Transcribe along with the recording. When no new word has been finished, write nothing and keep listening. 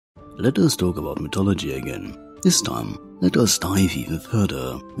let us talk about mythology again. This time, let us dive even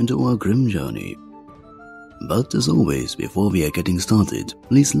further into our grim journey. But as always, before we are getting started,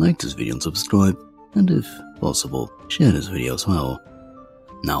 please like this video and subscribe, and if possible, share this video as well.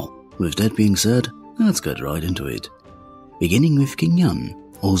 Now, with that being said, let's get right into it. Beginning with King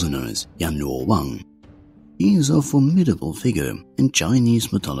Yan, also known as Yan Luo Wang. He is a formidable figure in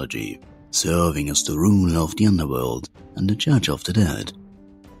Chinese mythology, serving as the ruler of the underworld and the judge of the dead.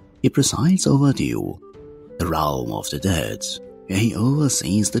 He presides over Diu, the realm of the dead, where he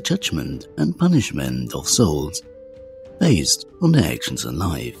oversees the judgment and punishment of souls based on their actions in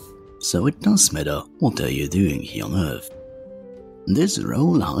life, so it does matter what are you doing here on Earth. This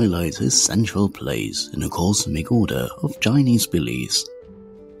role highlights his central place in the cosmic order of Chinese beliefs,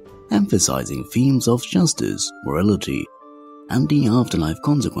 emphasizing themes of justice, morality, and the afterlife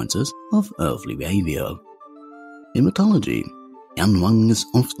consequences of earthly behavior. In mythology, Yan Wang is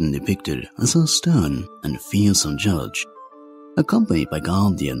often depicted as a stern and fearsome judge, accompanied by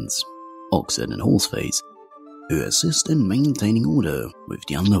guardians, oxen and horseface, who assist in maintaining order with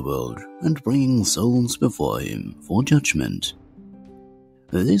the underworld and bringing souls before him for judgment.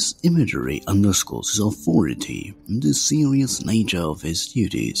 This imagery underscores his authority and the serious nature of his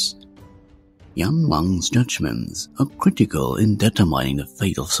duties. Yan Wang's judgments are critical in determining the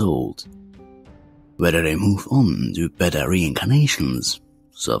fate of souls, whether they move on to better reincarnations,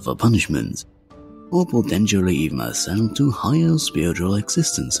 suffer punishments, or potentially even ascend to higher spiritual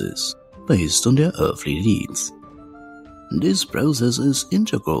existences based on their earthly deeds. This process is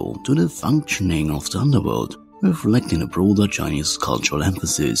integral to the functioning of the underworld, reflecting a broader Chinese cultural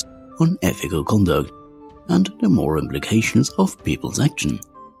emphasis on ethical conduct and the moral implications of people's action.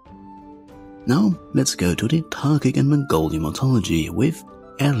 Now, let's go to the Turkic and Mongolian mythology with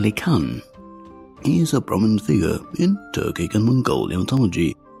Erlik Khan. He is a prominent figure in Turkic and Mongolian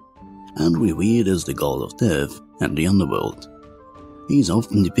mythology, and revered as the god of death and the underworld. He is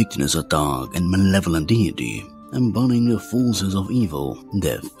often depicted as a dark and malevolent deity, embodying the forces of evil,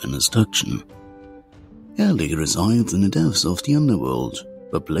 death, and destruction. Erlik resides in the depths of the underworld,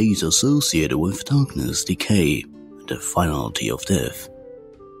 a place associated with darkness, decay, and the finality of death.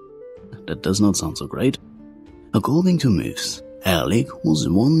 That does not sound so great. According to myths, Erlik was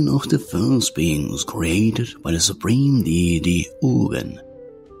one of the first beings created by the supreme deity Urgen.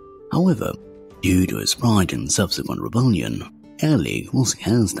 However, due to his pride and subsequent rebellion, Erlik was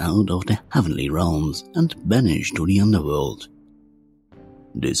cast out of the heavenly realms and banished to the underworld.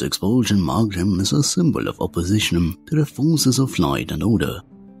 This expulsion marked him as a symbol of opposition to the forces of light and order.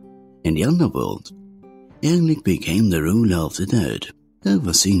 In the underworld, Erlik became the ruler of the dead,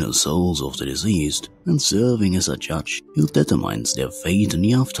 overseeing the souls of the deceased and serving as a judge who determines their fate in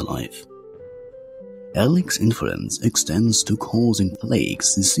the afterlife. Erlik's influence extends to causing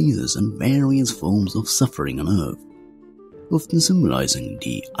plagues, diseases, and various forms of suffering on Earth, often symbolizing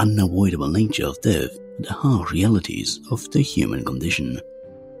the unavoidable nature of death and the harsh realities of the human condition.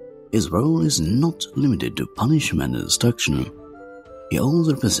 His role is not limited to punishment and destruction. He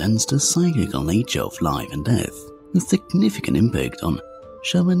also represents the cyclical nature of life and death, with significant impact on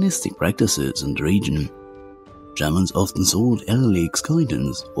shamanistic practices in the region. Shamans often sought Erlik's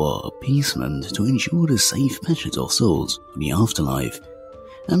guidance or appeasement to ensure the safe passage of souls to the afterlife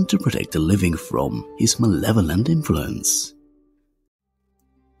and to protect the living from his malevolent influence.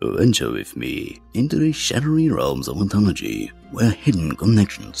 Venture with me into the shadowy realms of mythology, where hidden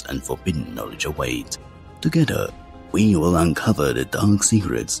connections and forbidden knowledge await. Together, we will uncover the dark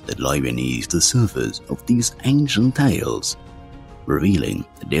secrets that lie beneath the surface of these ancient tales, revealing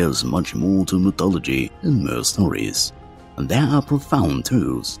that there's much more to mythology than mere stories, and there are profound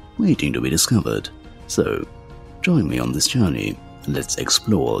truths waiting to be discovered. So, join me on this journey and let's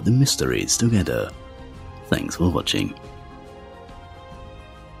explore the mysteries together. Thanks for watching.